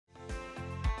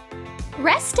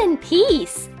Rest in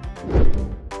peace.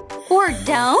 Or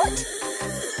don't.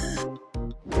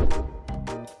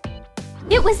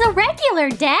 It was a regular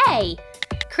day.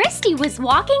 Christy was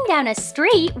walking down a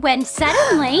street when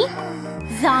suddenly...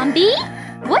 Zombie?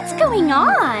 What's going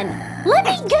on? Let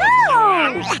me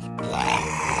go!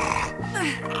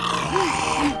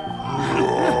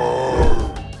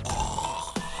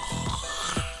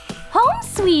 Home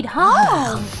sweet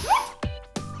home.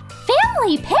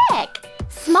 Family pic.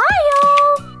 Smile.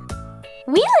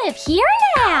 We live here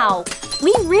now.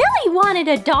 We really wanted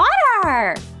a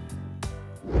daughter.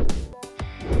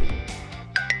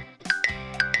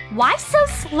 Why so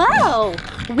slow?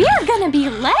 We're gonna be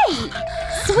late.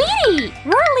 Sweetie,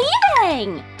 we're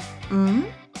leaving.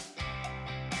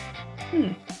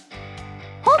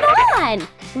 Hold on.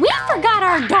 We forgot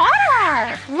our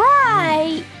daughter.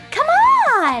 Right. Come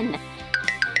on.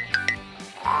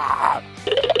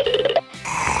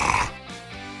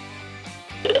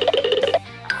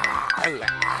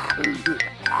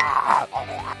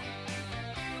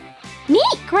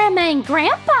 Meet Grandma and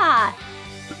Grandpa.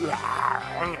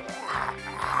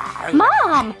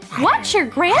 Mom, watch your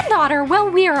granddaughter while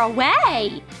we're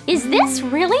away. Is this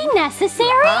really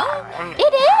necessary?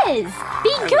 It is.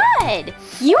 Be good.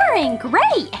 You're in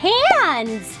great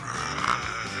hands.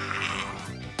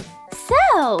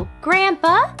 So,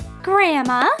 Grandpa,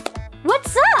 Grandma,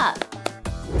 what's up?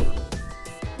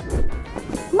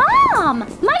 Mom,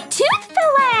 my tooth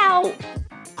fell out.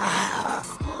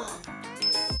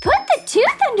 Put the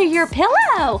tooth under your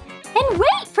pillow and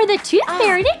wait for the tooth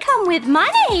fairy to come with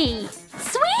money.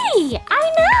 Sweetie,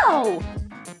 I know.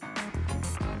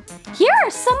 Here are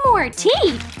some more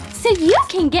teeth so you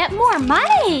can get more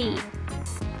money.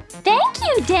 Thank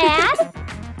you, Dad.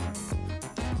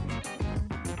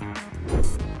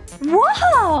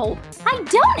 Whoa, I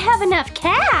don't have enough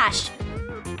cash.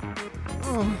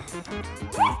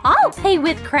 I'll pay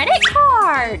with credit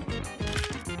card.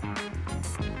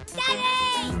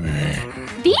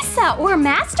 Visa or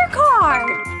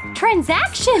MasterCard.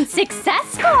 Transaction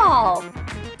successful.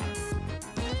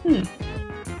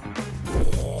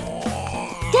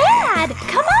 Dad,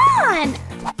 come on.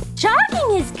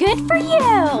 Jogging is good for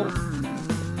you.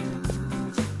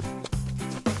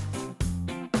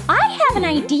 I have an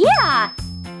idea.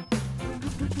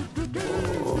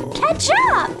 Catch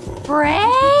up.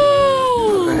 Brains.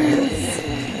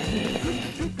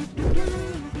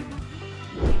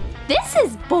 This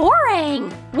is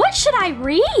boring. What should I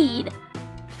read?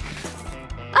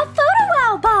 A photo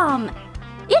album.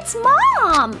 It's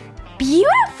Mom.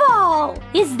 Beautiful.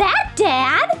 Is that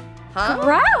Dad? Huh?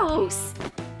 Gross.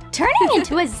 Turning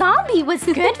into a zombie was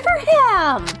good for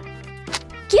him.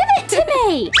 Give it to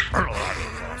me.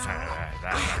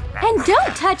 And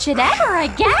don't touch it ever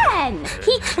again.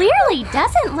 He clearly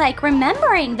doesn't like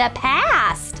remembering the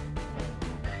past.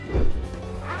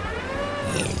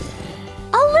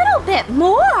 A little bit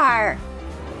more.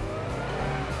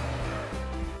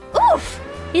 Oof!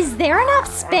 Is there enough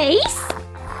space?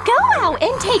 Go out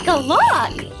and take a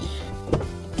look.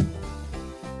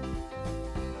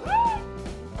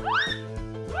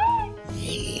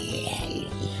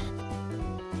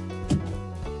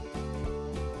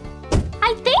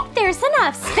 I think there's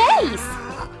enough space.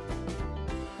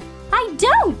 I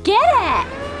don't get it.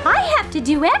 I have to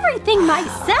do everything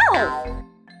myself.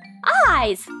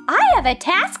 Eyes, I have a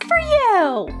task for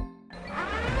you.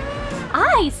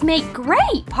 Eyes make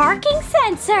great parking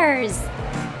sensors.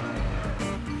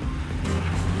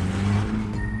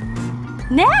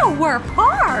 Now we're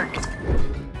parked.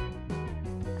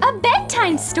 A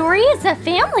bedtime story is a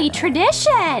family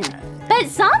tradition, but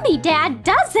Zombie Dad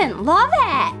doesn't love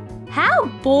it. How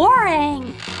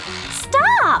boring.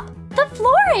 Stop! The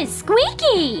floor is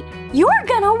squeaky. You're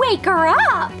gonna wake her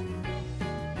up.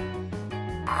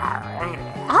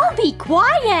 I'll be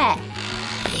quiet.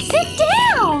 Sit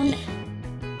down.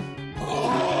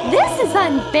 This is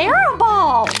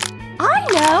unbearable. I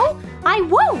know. I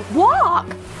won't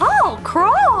walk. I'll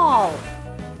crawl.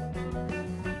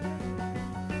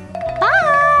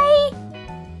 Bye.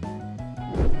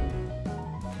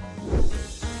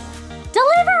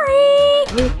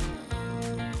 Delivery.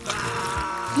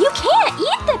 You can't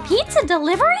eat the pizza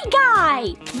delivery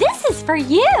guy. This is for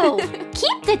you.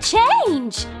 Keep the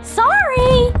change.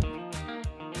 Sorry.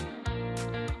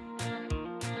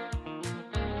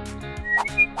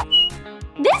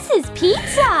 This is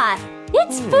pizza.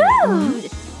 It's food.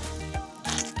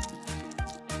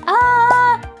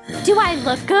 Do I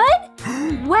look good?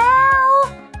 Well,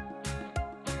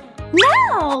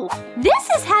 no. This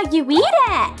is how you eat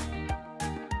it.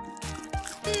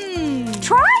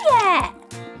 Try it.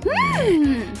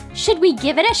 Should we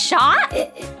give it a shot?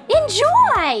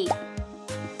 Enjoy!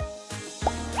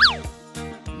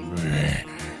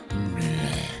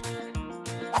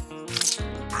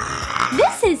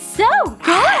 This is so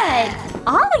good!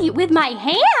 I'll eat with my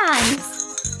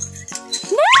hands!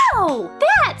 No!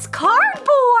 That's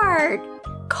cardboard!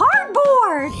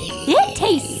 Cardboard! It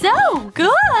tastes so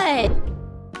good!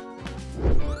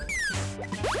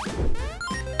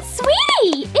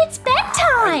 Sweetie, it's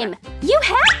bedtime! You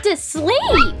have to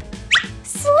sleep!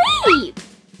 Sleep!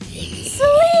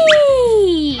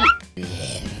 Sleep!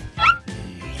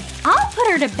 I'll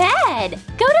put her to bed!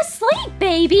 Go to sleep,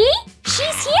 baby!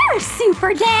 She's here,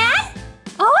 Super Dad!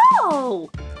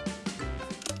 Oh!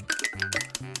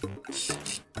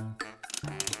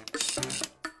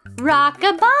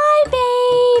 Rock-a-bye,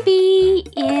 baby,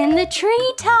 in the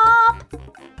treetop.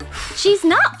 She's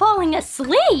not falling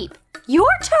asleep. Your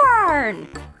turn.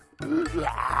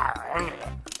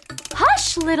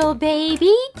 Hush, little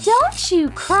baby, don't you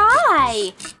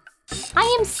cry.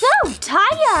 I am so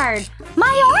tired.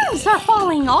 My arms are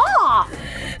falling off.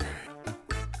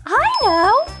 I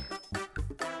know.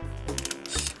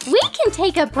 We can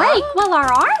take a break while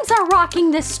our arms are rocking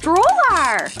the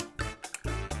stroller.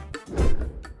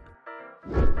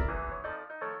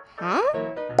 Huh?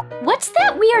 What's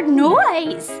that weird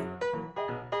noise?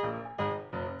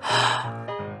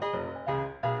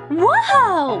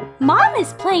 Whoa! Mom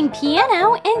is playing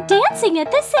piano and dancing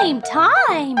at the same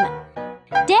time.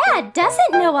 Dad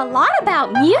doesn't know a lot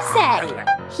about music.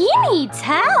 He needs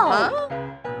help.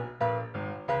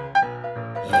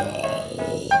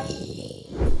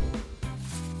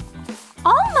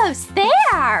 Almost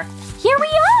there! Here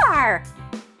we are!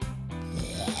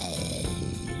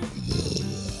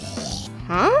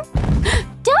 Huh?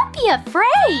 Don't be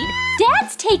afraid!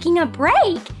 Dad's taking a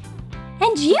break!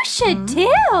 And you should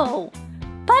too!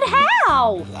 But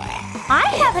how? I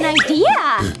have an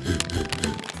idea!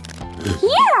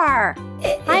 Here!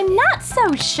 I'm not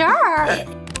so sure!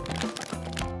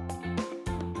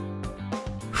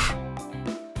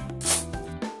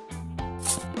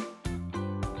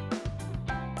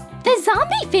 The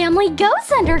zombie family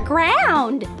goes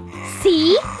underground!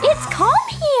 See? It's calm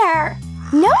here!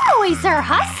 No noise or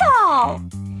hustle!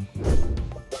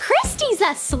 Christy's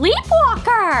a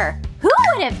sleepwalker! Who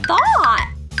would have thought?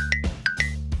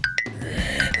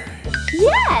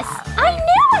 Yes! I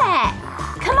knew it!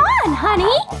 Come on,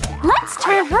 honey! Let's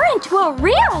turn her into a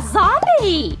real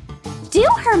zombie! Do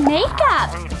her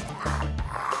makeup!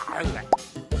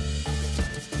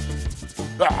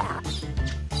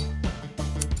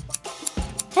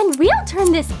 And we'll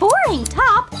turn this boring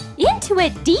top into a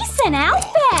decent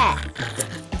outfit!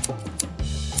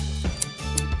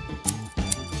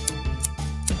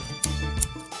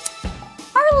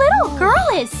 Our little girl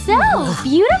is so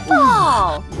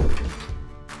beautiful!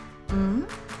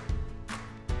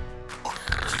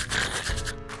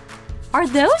 Are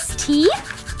those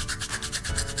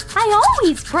teeth? I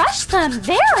always brush them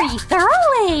very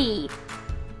thoroughly!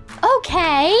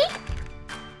 Okay.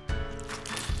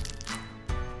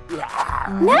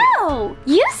 No!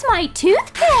 Use my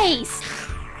toothpaste!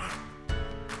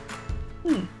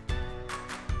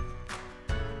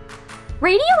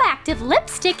 Radioactive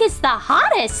lipstick is the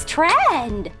hottest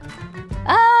trend!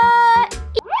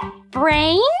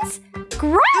 Brains?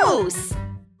 Gross!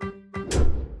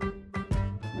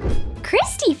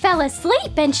 Christy fell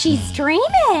asleep and she's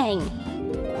dreaming!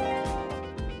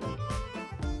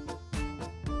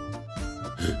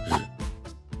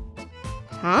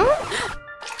 Huh?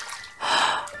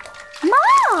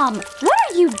 Mom! What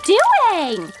are you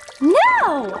doing?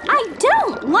 No! I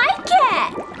don't like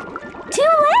it!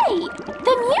 Too late!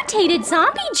 The mutated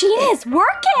zombie gene is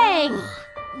working!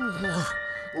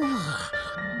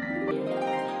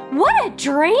 What a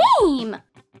dream!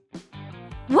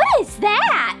 What is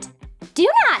that? Do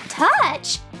not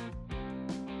touch!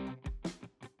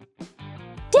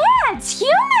 Dad's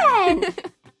human!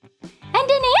 And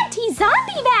an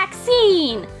anti-zombie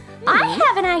vaccine! I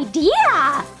have an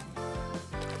idea!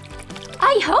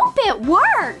 I hope it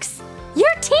works!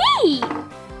 Your tea!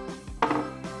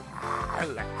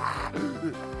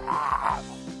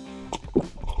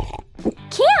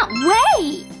 Can't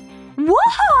wait!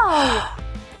 Whoa!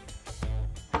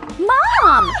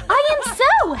 Mom, I am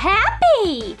so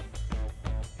happy!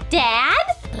 Dad?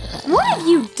 What have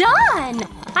you done?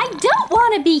 I don't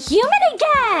want to be human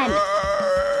again!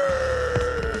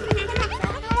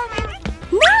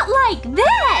 Not like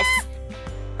this!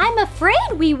 I'm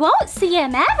afraid we won't see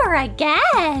him ever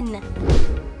again!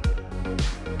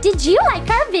 Did you like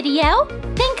our video?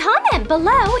 Then comment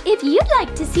below if you'd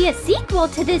like to see a sequel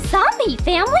to this zombie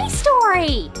family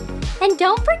story! And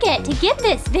don't forget to give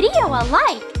this video a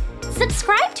like,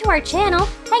 subscribe to our channel,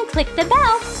 and click the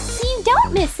bell so you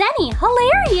don't miss any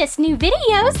hilarious new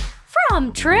videos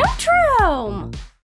from Troom.